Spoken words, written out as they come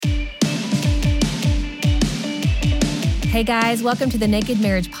Hey guys, welcome to the Naked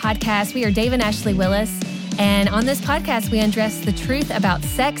Marriage Podcast. We are Dave and Ashley Willis, and on this podcast, we address the truth about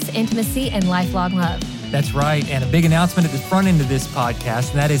sex, intimacy, and lifelong love. That's right, and a big announcement at the front end of this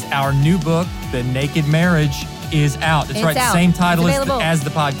podcast, and that is our new book, The Naked Marriage, is out. That's right, out. Same title as the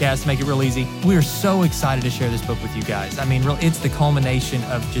podcast, make it real easy. We are so excited to share this book with you guys. I mean, it's the culmination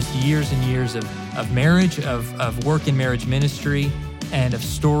of just years and years of marriage, of work in marriage ministry, and of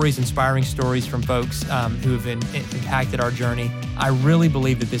stories, inspiring stories from folks who have impacted our journey. I really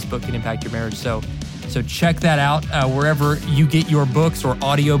believe that this book can impact your marriage. So check that out wherever you get your books or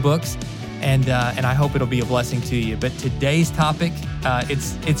audio books, and I hope it'll be a blessing to you. But today's topic,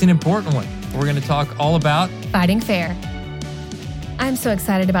 it's an important one. We're going to talk all about fighting fair. I'm so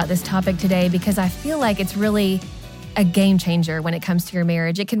excited about this topic today because I feel like it's really a game changer when it comes to your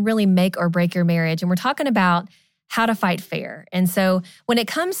marriage. It can really make or break your marriage. And we're talking about how to fight fair. And so when it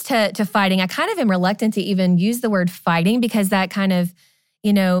comes to fighting, I kind of am reluctant to even use the word fighting because that kind of,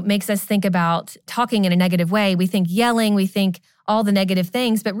 makes us think about talking in a negative way. We think yelling, we think all the negative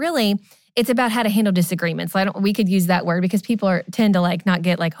things, but really it's about how to handle disagreements. We could use that word because people tend to not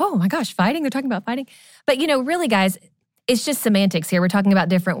get oh my gosh, fighting, they're talking about fighting. But really guys, it's just semantics here. We're talking about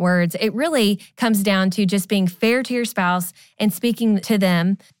different words. It really comes down to just being fair to your spouse and speaking to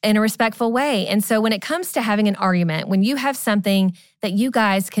them in a respectful way. And so when it comes to having an argument, when you have something that you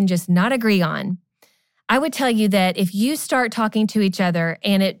guys can just not agree on, I would tell you that if you start talking to each other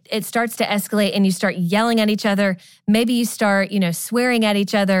and it starts to escalate and you start yelling at each other, maybe you start, swearing at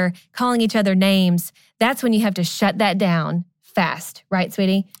each other, calling each other names, that's when you have to shut that down fast, right,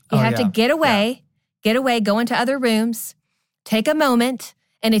 sweetie? You have to get away, go into other rooms, take a moment,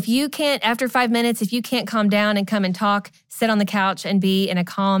 and if you can't, after 5 minutes, if you can't calm down and come and talk, sit on the couch and be in a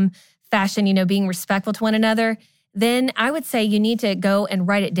calm fashion, being respectful to one another, then I would say you need to go and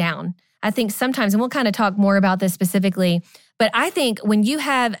write it down. I think sometimes, and we'll kind of talk more about this specifically, but I think when you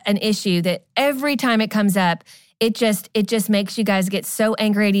have an issue that every time it comes up, it just makes you guys get so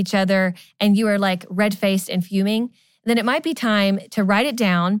angry at each other and you are red-faced and fuming, then it might be time to write it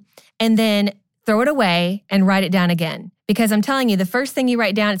down and then throw it away and write it down again. Because I'm telling you, the first thing you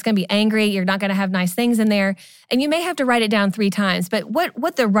write down, it's going to be angry. You're not going to have nice things in there. And you may have to write it down 3 times. But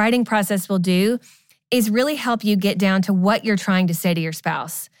what the writing process will do is really help you get down to what you're trying to say to your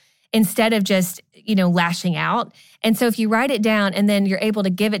spouse instead of just, lashing out. And so if you write it down and then you're able to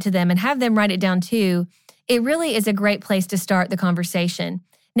give it to them and have them write it down too, it really is a great place to start the conversation.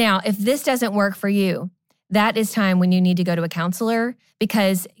 Now, if this doesn't work for you, that is time when you need to go to a counselor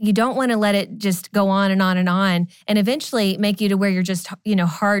because you don't want to let it just go on and on and on and eventually make you to where you're just,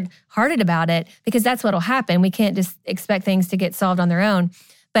 hard-hearted about it because that's what'll happen. We can't just expect things to get solved on their own,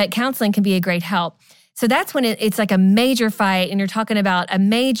 but counseling can be a great help. So that's when it's like a major fight and you're talking about a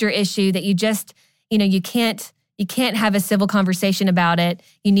major issue that you just, you can't have a civil conversation about it.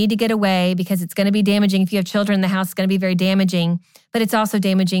 You need to get away because it's going to be damaging. If you have children in the house, it's going to be very damaging, but it's also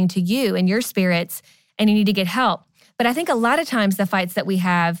damaging to you and your spirits and you need to get help. But I think a lot of times the fights that we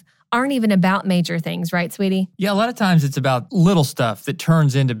have aren't even about major things, right, sweetie? Yeah, a lot of times it's about little stuff that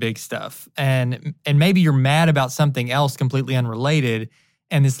turns into big stuff. And maybe you're mad about something else completely unrelated,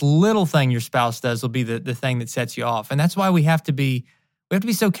 and this little thing your spouse does will be the thing that sets you off. And that's why we have to be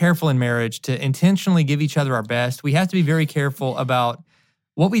so careful in marriage to intentionally give each other our best. We have to be very careful about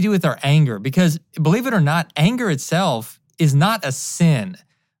what we do with our anger because, believe it or not, anger itself is not a sin.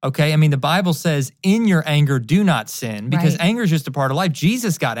 Okay, I mean, the Bible says, in your anger, do not sin, because anger is just a part of life.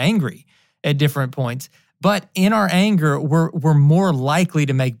 Jesus got angry at different points, but in our anger, we're more likely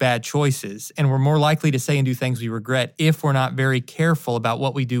to make bad choices, and we're more likely to say and do things we regret if we're not very careful about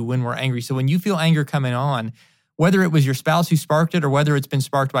what we do when we're angry. So when you feel anger coming on, whether it was your spouse who sparked it or whether it's been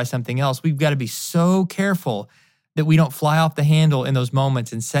sparked by something else, we've got to be so careful that we don't fly off the handle in those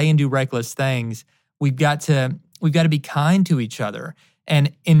moments and say and do reckless things. We've got to be kind to each other.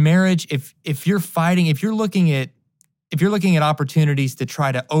 And in marriage, if you're fighting, if you're looking at opportunities to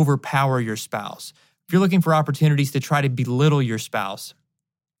try to overpower your spouse, if you're looking for opportunities to try to belittle your spouse,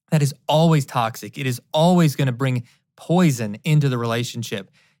 that is always toxic. It is always going to bring poison into the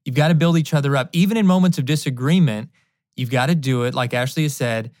relationship. You've got to build each other up. Even in moments of disagreement, you've got to do it, like Ashley has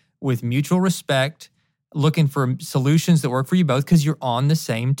said, with mutual respect, looking for solutions that work for you both because you're on the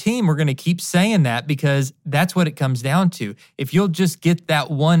same team. We're going to keep saying that because that's what it comes down to. If you'll just get that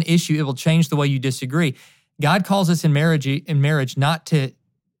one issue, it will change the way you disagree. God calls us in marriage not to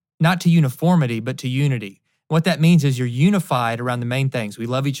uniformity, but to unity. What that means is you're unified around the main things. We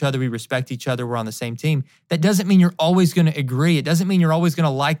love each other, we respect each other, we're on the same team. That doesn't mean you're always going to agree. It doesn't mean you're always going to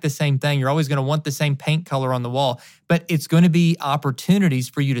like the same thing. You're always going to want the same paint color on the wall. But it's going to be opportunities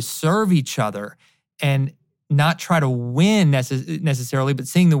for you to serve each other and not try to win necessarily, but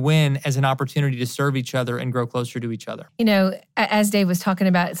seeing the win as an opportunity to serve each other and grow closer to each other. As Dave was talking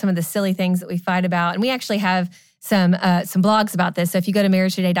about some of the silly things that we fight about, and we actually have some blogs about this. So if you go to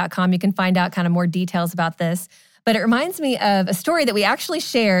marriagetoday.com, you can find out kind of more details about this. But it reminds me of a story that we actually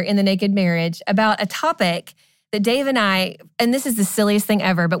share in The Naked Marriage about a topic that Dave and I, and this is the silliest thing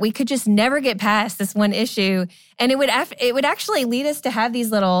ever, but we could just never get past this one issue. And it would actually lead us to have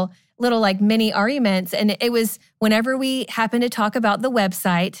these little like mini arguments. And it was whenever we happened to talk about the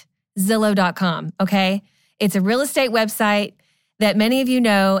website, Zillow.com, okay? It's a real estate website that many of you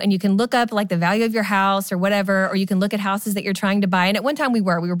know, and you can look up like the value of your house or whatever, or you can look at houses that you're trying to buy. And at one time we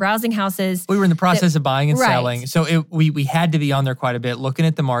were browsing houses. We were in the process of buying and selling. So we had to be on there quite a bit, looking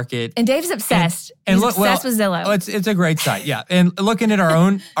at the market. And Dave's obsessed. He's obsessed with Zillow. Oh, it's a great site, yeah. And looking at our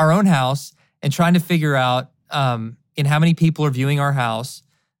own house and trying to figure out in how many people are viewing our house,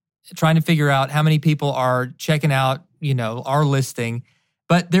 trying to figure out how many people are checking out, our listing.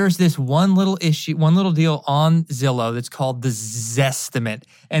 But there's this one little deal on Zillow that's called the Zestimate.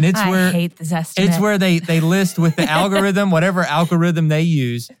 And I hate the Zestimate. It's where they list with the algorithm, whatever algorithm they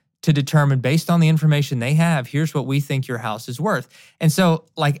use to determine based on the information they have, here's what we think your house is worth. And so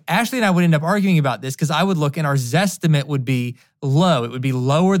like Ashley and I would end up arguing about this because I would look and our Zestimate would be low. It would be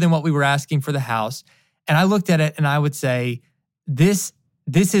lower than what we were asking for the house. And I looked at it and I would say, this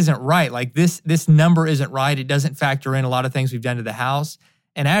isn't right. Like this number isn't right. It doesn't factor in a lot of things we've done to the house.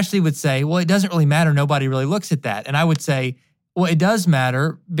 And Ashley would say, well, it doesn't really matter. Nobody really looks at that. And I would say, well, it does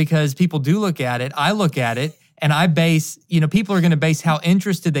matter because people do look at it. I look at it and I base, people are going to base how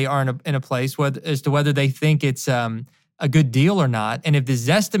interested they are in a place as to whether they think it's a good deal or not. And if the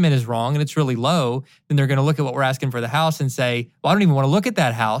Zestimate is wrong and it's really low, then they're going to look at what we're asking for the house and say, well, I don't even want to look at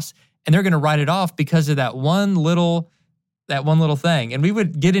that house. And they're going to write it off because of that one little thing. And we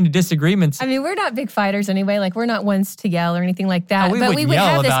would get into disagreements. I mean, we're not big fighters anyway. Like, we're not ones to yell or anything like that. But we would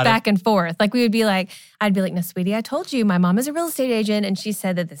have this back and forth. Like, we would be like, I'd be like, no, sweetie, I told you my mom is a real estate agent and she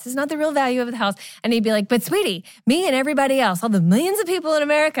said that this is not the real value of the house. And he'd be like, but sweetie, me and everybody else, all the millions of people in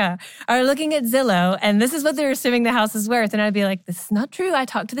America are looking at Zillow and this is what they're assuming the house is worth. And I'd be like, this is not true. I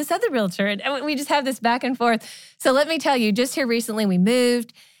talked to this other realtor. And we just have this back and forth. So let me tell you, just here recently we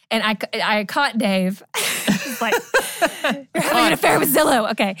moved. And I caught Dave. Like, you're having an affair with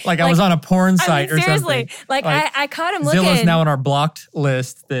Zillow. Okay. Like I was on a porn site or something. Seriously. Like I caught him looking. Zillow's now on our blocked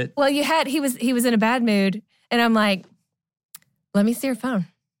list. Well, he was in a bad mood. And I'm like, let me see your phone.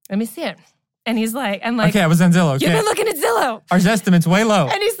 Let me see it. And he's like, I'm like, okay, I was on Zillow. Okay. You've been looking at Zillow. Our Zestimate's way low.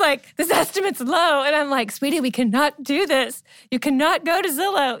 And he's like, this estimate's low. And I'm like, sweetie, we cannot do this. You cannot go to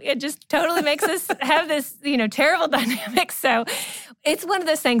Zillow. It just totally makes us have this, terrible dynamic. So it's one of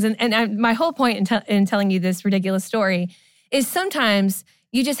those things. And my whole point in telling you this ridiculous story is sometimes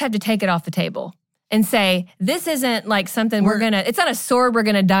you just have to take it off the table and say, this isn't like something it's not a sword we're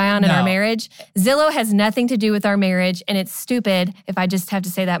going to die on in our marriage. Zillow has nothing to do with our marriage, and it's stupid, if I just have to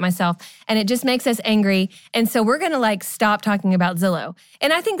say that myself, and it just makes us angry, and so we're going to stop talking about Zillow.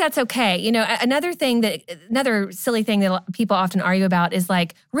 And I think that's okay. Another silly thing that people often argue about is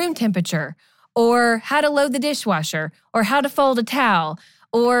like room temperature, or how to load the dishwasher, or how to fold a towel,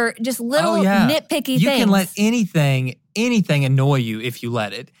 or just little nitpicky things. You can let anything annoy you if you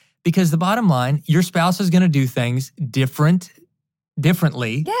let it. Because the bottom line, your spouse is going to do things differently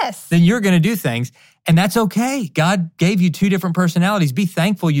than you're going to do things. And that's okay. God gave you two different personalities. Be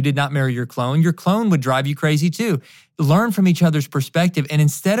thankful you did not marry your clone. Your clone would drive you crazy too. Learn from each other's perspective. And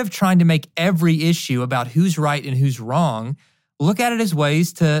instead of trying to make every issue about who's right and who's wrong, look at it as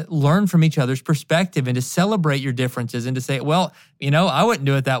ways to learn from each other's perspective and to celebrate your differences and to say, well, I wouldn't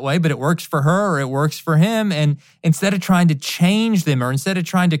do it that way, but it works for her or it works for him. And instead of trying to change them or instead of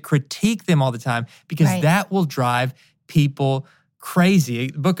trying to critique them all the time, because that will drive people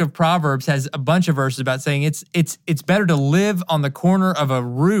crazy. The book of Proverbs has a bunch of verses about saying it's better to live on the corner of a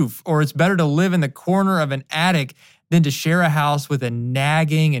roof, or it's better to live in the corner of an attic than to share a house with a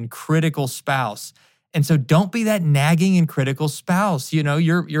nagging and critical spouse. And so don't be that nagging and critical spouse.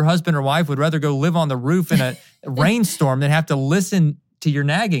 Your husband or wife would rather go live on the roof in a rainstorm than have to listen to your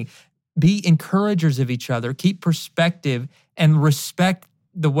nagging. Be encouragers of each other. Keep perspective and respect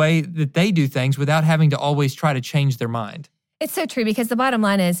the way that they do things without having to always try to change their mind. It's so true, because the bottom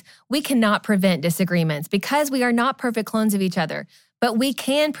line is we cannot prevent disagreements because we are not perfect clones of each other, but we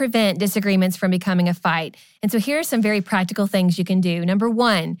can prevent disagreements from becoming a fight. And so here are some very practical things you can do. Number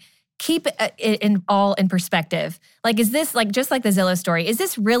one, keep it all in perspective. Like, is this, just like the Zillow story, is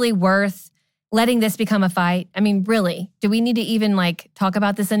this really worth letting this become a fight? I mean, really, do we need to even talk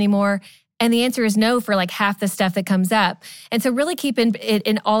about this anymore? And the answer is no for like half the stuff that comes up. And so really keep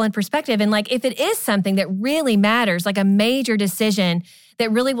it all in perspective. And like if it is something that really matters, like a major decision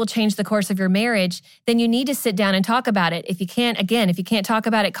that really will change the course of your marriage, then you need to sit down and talk about it. If you can't talk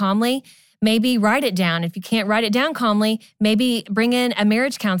about it calmly, maybe write it down. If you can't write it down calmly, maybe bring in a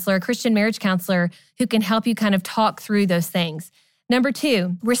marriage counselor, a Christian marriage counselor who can help you kind of talk through those things. Number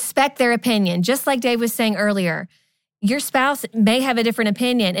 2, respect their opinion. Just like Dave was saying earlier, your spouse may have a different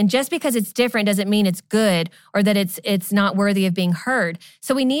opinion, and just because it's different doesn't mean it's good or that it's not worthy of being heard.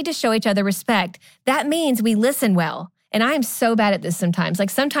 So we need to show each other respect. That means we listen well. And I am so bad at this sometimes. Like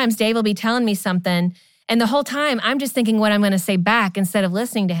sometimes Dave will be telling me something, and the whole time I'm just thinking what I'm going to say back instead of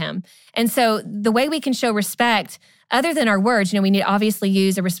listening to him. And so the way we can show respect, other than our words, we need to obviously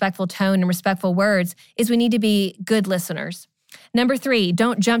use a respectful tone and respectful words, is we need to be good listeners. Number 3,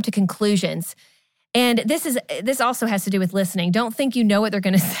 don't jump to conclusions. And this also has to do with listening. Don't think you know what they're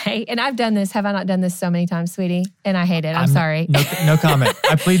going to say. And I've done this. Have I not done this so many times, sweetie? And I hate it. I'm sorry. No comment.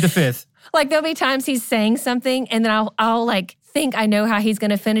 I plead the fifth. Like there'll be times he's saying something and then I'll like think I know how he's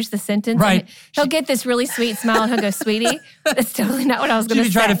going to finish the sentence. Right. And he'll get this really sweet smile and he'll go, sweetie, that's totally not what I was going to say.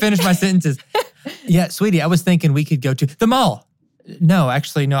 You try to finish my sentences. Yeah, sweetie, I was thinking we could go to the mall. No,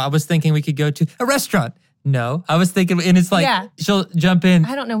 actually, no. I was thinking we could go to a restaurant. No, I was thinking, and it's like, she'll jump in.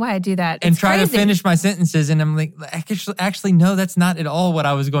 I don't know why I do that. And try to finish my sentences. And I'm like, actually, no, that's not at all what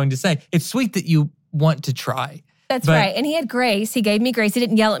I was going to say. It's sweet that you want to try. That's right. And he had grace. He gave me grace. He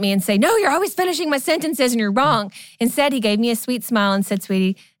didn't yell at me and say, no, you're always finishing my sentences and you're wrong. Instead, he gave me a sweet smile and said,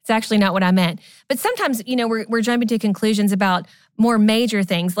 sweetie, it's actually not what I meant. But sometimes, we're jumping to conclusions about more major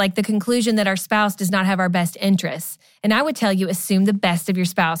things, like the conclusion that our spouse does not have our best interests. And I would tell you, assume the best of your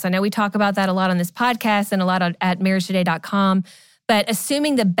spouse. I know we talk about that a lot on this podcast and a lot at marriagetoday.com, but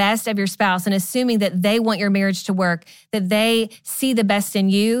assuming the best of your spouse and assuming that they want your marriage to work, that they see the best in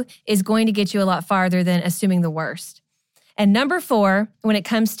you is going to get you a lot farther than assuming the worst. And number 4, when it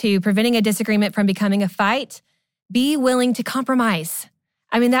comes to preventing a disagreement from becoming a fight, be willing to compromise.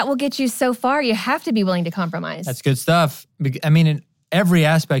 I mean, that will get you so far. You have to be willing to compromise. That's good stuff. I mean, in every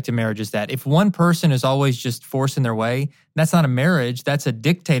aspect of marriage is that. If one person is always just forcing their way, that's not a marriage. That's a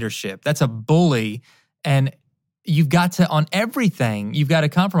dictatorship. That's a bully. And you've got to, on everything, you've got to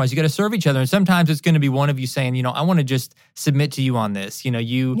compromise. You got to serve each other. And sometimes it's going to be one of you saying, I want to just submit to you on this.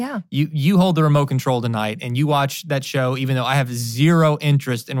 You hold the remote control tonight and you watch that show, even though I have zero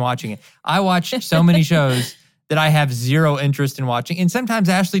interest in watching it. I watch so many shows that I have zero interest in watching. And sometimes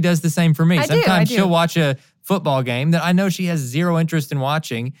Ashley does the same for me. Sometimes she'll watch a football game that I know she has zero interest in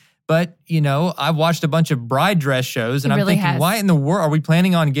watching. But, I've watched a bunch of bride dress shows and I'm thinking, why in the world are we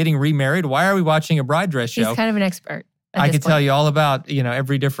planning on getting remarried? Why are we watching a bride dress show? He's kind of an expert. I could tell you all about,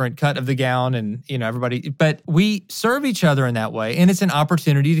 every different cut of the gown and, everybody. But we serve each other in that way. And it's an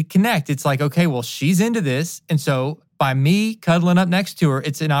opportunity to connect. It's like, okay, well, she's into this. And so by me cuddling up next to her,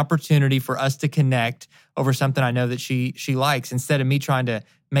 it's an opportunity for us to connect over something I know that she likes. Instead of me trying to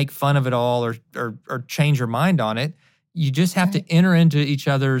make fun of it all or change her mind on it, you just have to enter into each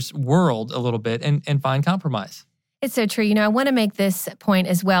other's world a little bit and find compromise. It's so true. I want to make this point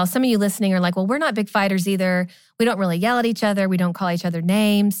as well. Some of you listening are like, well, we're not big fighters either. We don't really yell at each other. We don't call each other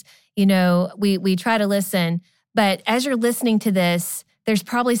names. We try to listen. But as you're listening to this, there's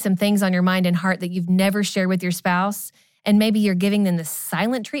probably some things on your mind and heart that you've never shared with your spouse. And maybe you're giving them the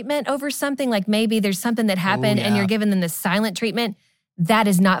silent treatment over something. Like maybe there's something that happened and you're giving them the silent treatment. That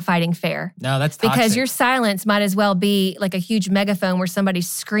is not fighting fair. No, that's toxic. Because your silence might as well be like a huge megaphone where somebody's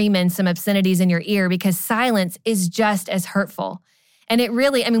screaming some obscenities in your ear, because silence is just as hurtful. And it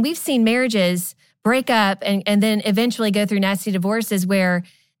really, we've seen marriages break up and then eventually go through nasty divorces where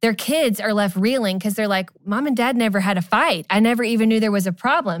their kids are left reeling because they're like, Mom and Dad never had a fight. I never even knew there was a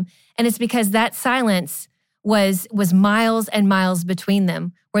problem. And it's because that silence was miles and miles between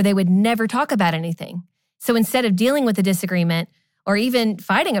them where they would never talk about anything. So instead of dealing with the disagreement or even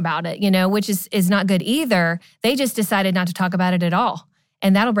fighting about it, which is not good either, they just decided not to talk about it at all.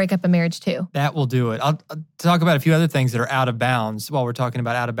 And that'll break up a marriage too. That will do it. I'll talk about a few other things that are out of bounds while we're talking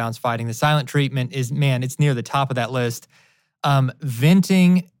about out of bounds fighting. The silent treatment is, it's near the top of that list.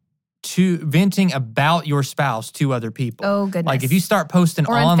 Venting about your spouse to other people. Oh, goodness. Like if you start posting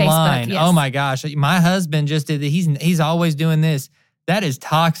online, Facebook, yes. Oh my gosh, my husband just did this. He's always doing this. That is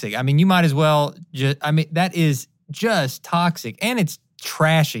toxic. You might as well that is just toxic. And it's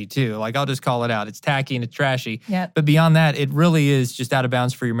trashy too. Like I'll just call it out. It's tacky and it's trashy. Yep. But beyond that, it really is just out of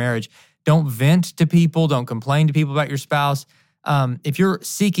bounds for your marriage. Don't vent to people. Don't complain to people about your spouse. If you're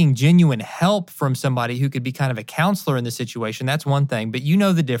seeking genuine help from somebody who could be kind of a counselor in the situation, that's one thing. But you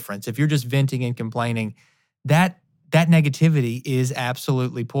know the difference. If you're just venting and complaining, that negativity is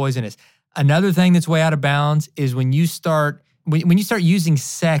absolutely poisonous. Another thing that's way out of bounds is when you start using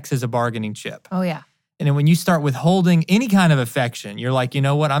sex as a bargaining chip. Oh, yeah. And then when you start withholding any kind of affection, you're like, you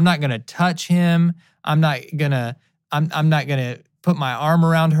know what? I'm not going to touch him. I'm not going to put my arm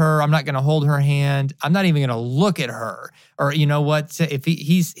around her. I'm not going to hold her hand. I'm not even going to look at her. Or you know what? If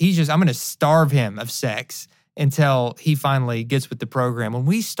he's just, I'm going to starve him of sex until he finally gets with the program. When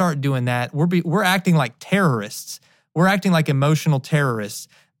we start doing that, we're acting like terrorists. We're acting like emotional terrorists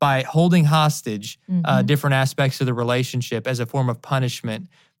by holding hostage different aspects of the relationship as a form of punishment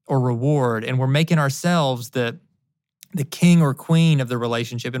or reward. And we're making ourselves the king or queen of the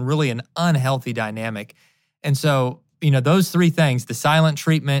relationship and really an unhealthy dynamic. And so, those three things, the silent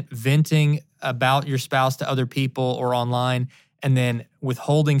treatment, venting about your spouse to other people or online, and then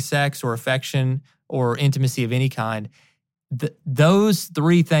withholding sex or affection or intimacy of any kind, those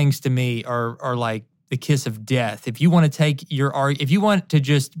three things to me are like the kiss of death. If you want to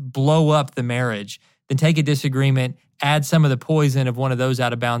just blow up the marriage, then take a disagreement, add some of the poison of one of those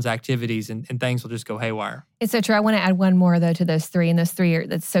out of bounds activities, and things will just go haywire. It's so true. I want to add one more though to those three, and those three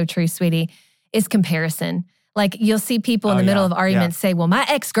that's so true, sweetie, is comparison. Like you'll see people in the middle of arguments say, well, my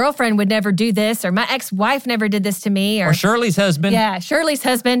ex-girlfriend would never do this, or my ex-wife never did this to me. Or Shirley's husband. Yeah, Shirley's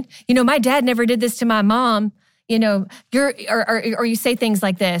husband. My dad never did this to my mom. Or you say things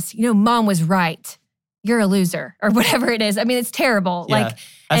like this, mom was right. You're a loser, or whatever it is. I mean, it's terrible. Yeah,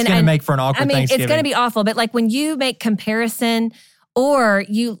 that's going to make for an awkward Thanksgiving. It's going to be awful. But like when you make comparison or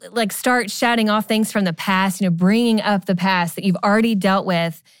you like start shouting off things from the past, bringing up the past that you've already dealt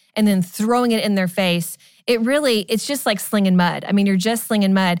with and then throwing it in their face, it's just like slinging mud. I mean, you're just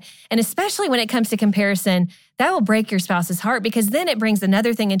slinging mud. And especially when it comes to comparison, that will break your spouse's heart because then it brings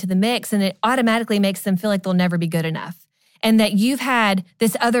another thing into the mix and it automatically makes them feel like they'll never be good enough. And that you've had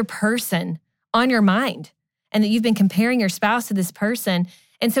this other person on your mind and that you've been comparing your spouse to this person.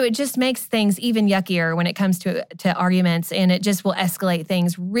 And so it just makes things even yuckier when it comes to arguments, and it just will escalate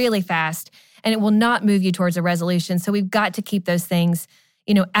things really fast and it will not move you towards a resolution. So we've got to keep those things,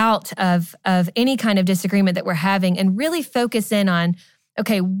 out of any kind of disagreement that we're having and really focus in on,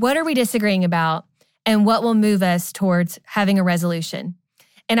 okay, what are we disagreeing about and what will move us towards having a resolution?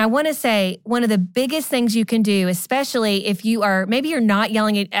 And I want to say one of the biggest things you can do, especially if maybe you're not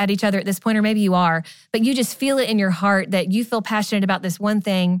yelling at each other at this point, or maybe you are, but you just feel it in your heart that you feel passionate about this one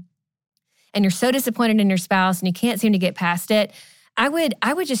thing and you're so disappointed in your spouse and you can't seem to get past it. I would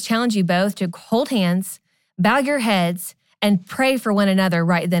just challenge you both to hold hands, bow your heads, and pray for one another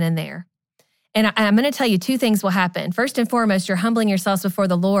right then and there. And I'm going to tell you two things will happen. First and foremost, you're humbling yourselves before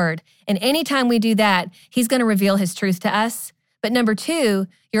the Lord. And anytime we do that, He's going to reveal His truth to us. But number two,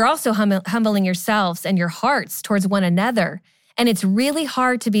 you're also humbling yourselves and your hearts towards one another. And it's really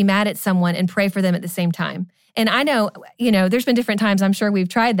hard to be mad at someone and pray for them at the same time. And I know, there's been different times I'm sure we've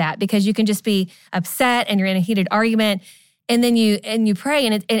tried that because you can just be upset and you're in a heated argument and then you pray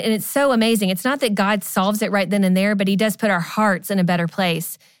and it's so amazing. It's not that God solves it right then and there, but He does put our hearts in a better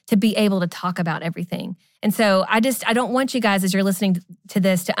place to be able to talk about everything. And so I don't want you guys as you're listening to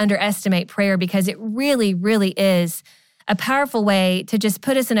this to underestimate prayer because it really, really is a powerful way to just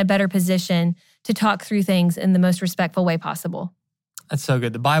put us in a better position to talk through things in the most respectful way possible. That's so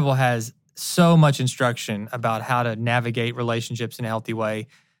good. The Bible has so much instruction about how to navigate relationships in a healthy way.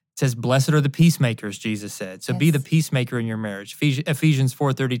 It says, blessed are the peacemakers, Jesus said. So be the peacemaker in your marriage. Ephesians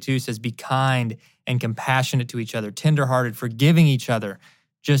 4:32 says, be kind and compassionate to each other, tenderhearted, forgiving each other,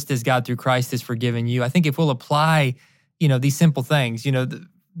 just as God through Christ has forgiven you. I think if we'll apply, these simple things, the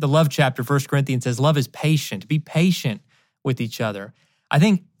love chapter, 1 Corinthians says, love is patient. Be patient with each other. I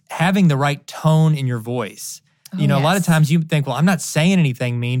think having the right tone in your voice. A lot of times you think, well, I'm not saying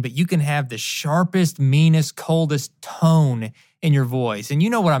anything mean, but you can have the sharpest, meanest, coldest tone in your voice. And you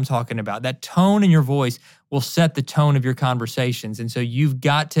know what I'm talking about. That tone in your voice will set the tone of your conversations. And so you've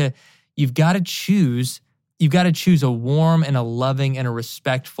got to choose a warm and a loving and a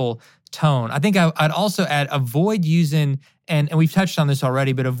respectful tone. I think I'd also add, avoid using, and we've touched on this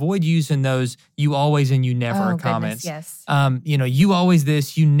already, but avoid using those you always and you never comments. Yes. You always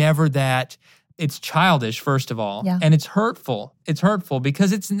this, you never that. It's childish, first of all, and it's hurtful. It's hurtful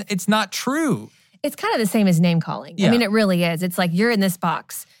because it's not true. It's kind of the same as name calling. Yeah. I mean, it really is. It's like, you're in this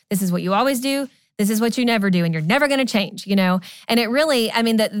box. This is what you always do. This is what you never do, and you're never going to change, And it really, I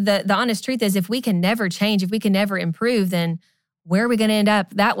mean, the honest truth is if we can never change, if we can never improve, then where are we going to end up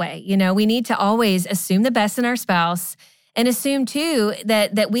that way? We need to always assume the best in our spouse and assume too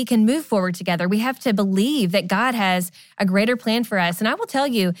that we can move forward together. We have to believe that God has a greater plan for us. And I will tell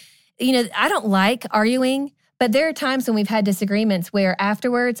you, I don't like arguing, but there are times when we've had disagreements where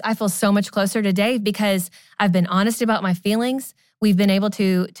afterwards I feel so much closer to Dave because I've been honest about my feelings. we've been able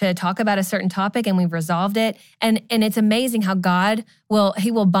to talk about a certain topic and we've resolved it. And it's amazing how God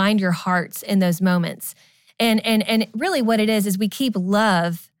will bind your hearts in those moments. And really what it is we keep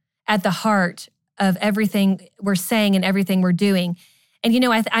love at the heart of everything we're saying and everything we're doing. And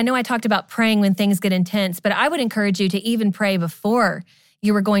I know I talked about praying when things get intense, but I would encourage you to even pray before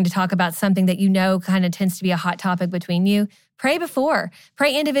you were going to talk about something that kind of tends to be a hot topic between you. Pray before.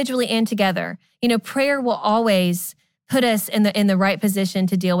 Pray individually and together. Prayer will always put us in the right position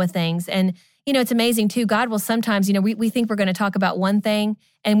to deal with things. And it's amazing too. God will sometimes, we think we're going to talk about one thing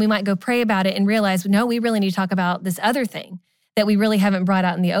and we might go pray about it and realize, no, we really need to talk about this other thing that we really haven't brought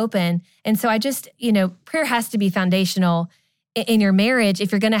out in the open. And so I just, prayer has to be foundational in your marriage.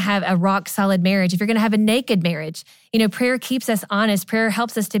 If you're going to have a rock solid marriage, if you're going to have a naked marriage, prayer keeps us honest. Prayer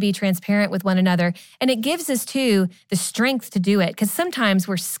helps us to be transparent with one another. And it gives us too the strength to do it. Because sometimes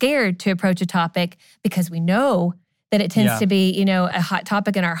we're scared to approach a topic because we know that it tends to be, a hot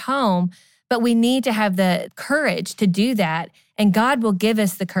topic in our home. But we need to have the courage to do that. And God will give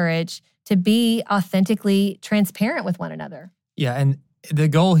us the courage to be authentically transparent with one another. Yeah, and the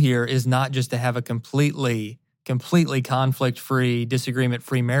goal here is not just to have a completely conflict-free,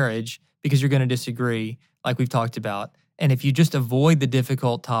 disagreement-free marriage, because you're going to disagree, like we've talked about. And if you just avoid the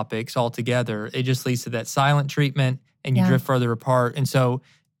difficult topics altogether, it just leads to that silent treatment and you drift further apart. And so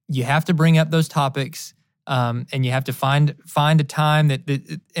you have to bring up those topics, and you have to find a time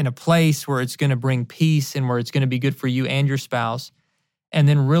that in a place where it's going to bring peace and where it's going to be good for you and your spouse, and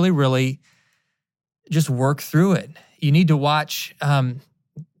then really, really just work through it. You need to watch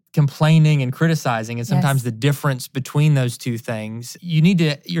complaining and criticizing, and sometimes the difference between those two things.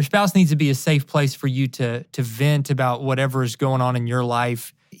 Your spouse needs to be a safe place for you to vent about whatever is going on in your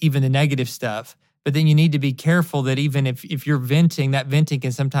life, even the negative stuff. But then you need to be careful that even if you're venting, that venting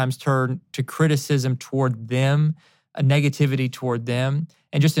can sometimes turn to criticism toward them, a negativity toward them,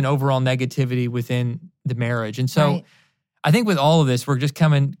 and just an overall negativity within the marriage. And so I think with all of this, we're just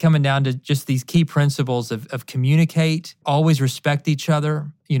coming down to just these key principles of communicate, always respect each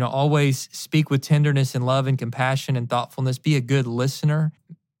other, always speak with tenderness and love and compassion and thoughtfulness, be a good listener.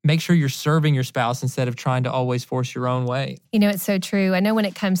 Make sure you're serving your spouse instead of trying to always force your own way. It's so true. I know when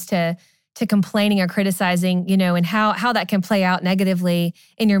it comes to complaining or criticizing, and how that can play out negatively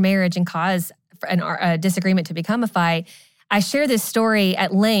in your marriage and cause a disagreement to become a fight. I share this story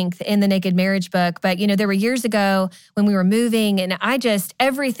at length in the Naked Marriage book, but there were years ago when we were moving and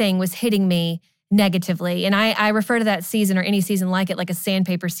everything was hitting me negatively. And I refer to that season or any season like it like a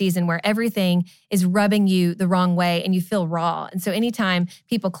sandpaper season where everything is rubbing you the wrong way and you feel raw. And so anytime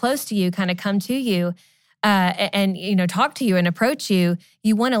people close to you kind of come to you and talk to you and approach you,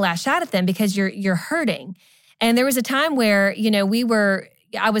 you want to lash out at them because you're hurting. And there was a time where,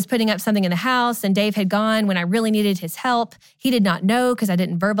 I was putting up something in the house and Dave had gone when I really needed his help. He did not know because I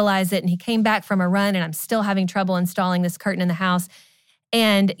didn't verbalize it. And he came back from a run and I'm still having trouble installing this curtain in the house.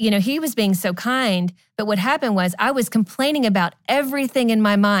 And, he was being so kind. But what happened was I was complaining about everything in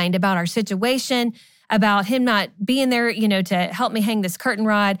my mind about our situation, about him not being there, to help me hang this curtain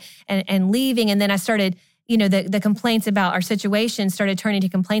rod and leaving. And then I started, the complaints about our situation started turning to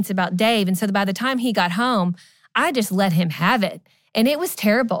complaints about Dave. And so by the time he got home, I just let him have it. And it was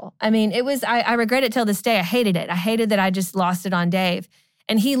terrible. I mean, I regret it till this day. I hated it. I hated that I just lost it on Dave.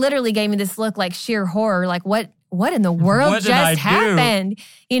 And he literally gave me this look like sheer horror, like what in the world just happened?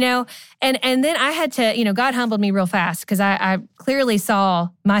 And then I had to, God humbled me real fast because I clearly saw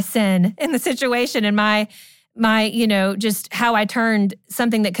my sin in the situation and my just how I turned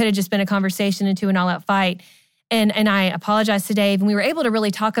something that could have just been a conversation into an all-out fight. And I apologized to Dave, and we were able to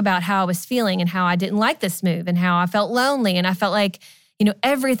really talk about how I was feeling and how I didn't like this move and how I felt lonely and I felt like,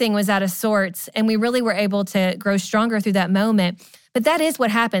 everything was out of sorts. And we really were able to grow stronger through that moment. But that is what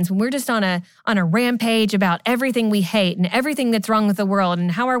happens when we're just on a rampage about everything we hate and everything that's wrong with the world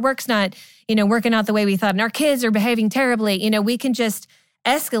and how our work's not, working out the way we thought and our kids are behaving terribly. We can just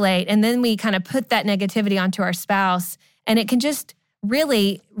escalate and then we kind of put that negativity onto our spouse and it can just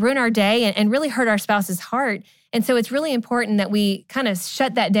really ruin our day and really hurt our spouse's heart. And so it's really important that we kind of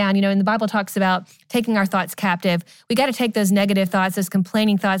shut that down. And the Bible talks about taking our thoughts captive. We got to take those negative thoughts, those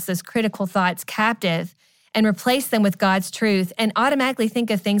complaining thoughts, those critical thoughts captive and replace them with God's truth and automatically think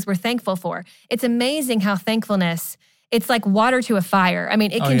of things we're thankful for. It's amazing how thankfulness, it's like water to a fire. I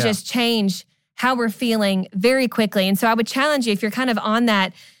mean, it can just change how we're feeling very quickly. And so I would challenge you, if you're kind of on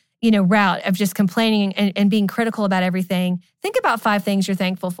that, route of just complaining and being critical about everything, think about 5 things you're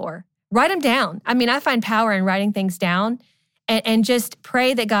thankful for. Write them down. I mean, I find power in writing things down and just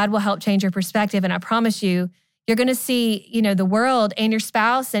pray that God will help change your perspective. And I promise you, you're going to see, the world and your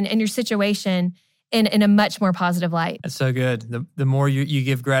spouse and your situation in a much more positive light. That's so good. The more you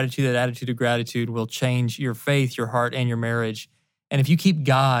give gratitude, that attitude of gratitude will change your faith, your heart, and your marriage. And if you keep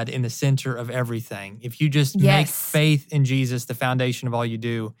God in the center of everything, if you just make faith in Jesus the foundation of all you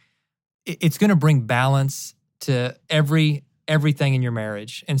do, it's going to bring balance to everything in your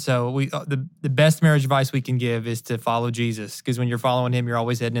marriage. And so the best marriage advice we can give is to follow Jesus, because when you're following him, you're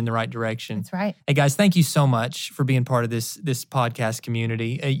always heading in the right direction. That's right. Hey guys, thank you so much for being part of this podcast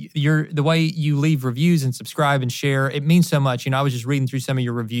community. The way you leave reviews and subscribe and share, it means so much. I was just reading through some of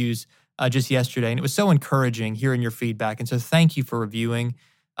your reviews just yesterday, and it was so encouraging hearing your feedback. And so thank you for reviewing.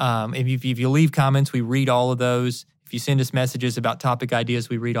 If you leave comments, we read all of those. If you send us messages about topic ideas,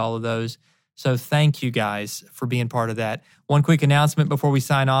 we read all of those. So thank you guys for being part of that. One quick announcement before we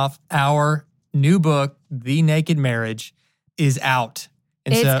sign off. Our new book, The Naked Marriage, is out.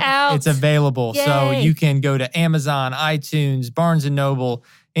 And it's out. It's available. Yay. So you can go to Amazon, iTunes, Barnes & Noble,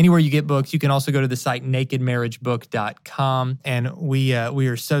 anywhere you get books. You can also go to the site nakedmarriagebook.com. And we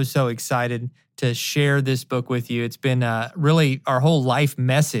are so excited to share this book with you. It's been really our whole life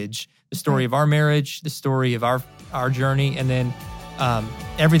message, the story of our marriage, the story of our journey, and then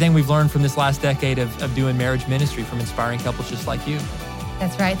everything we've learned from this last decade of doing marriage ministry from inspiring couples just like you.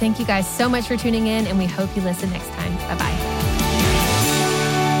 That's right. Thank you guys so much for tuning in, and we hope you listen next time. Bye-bye.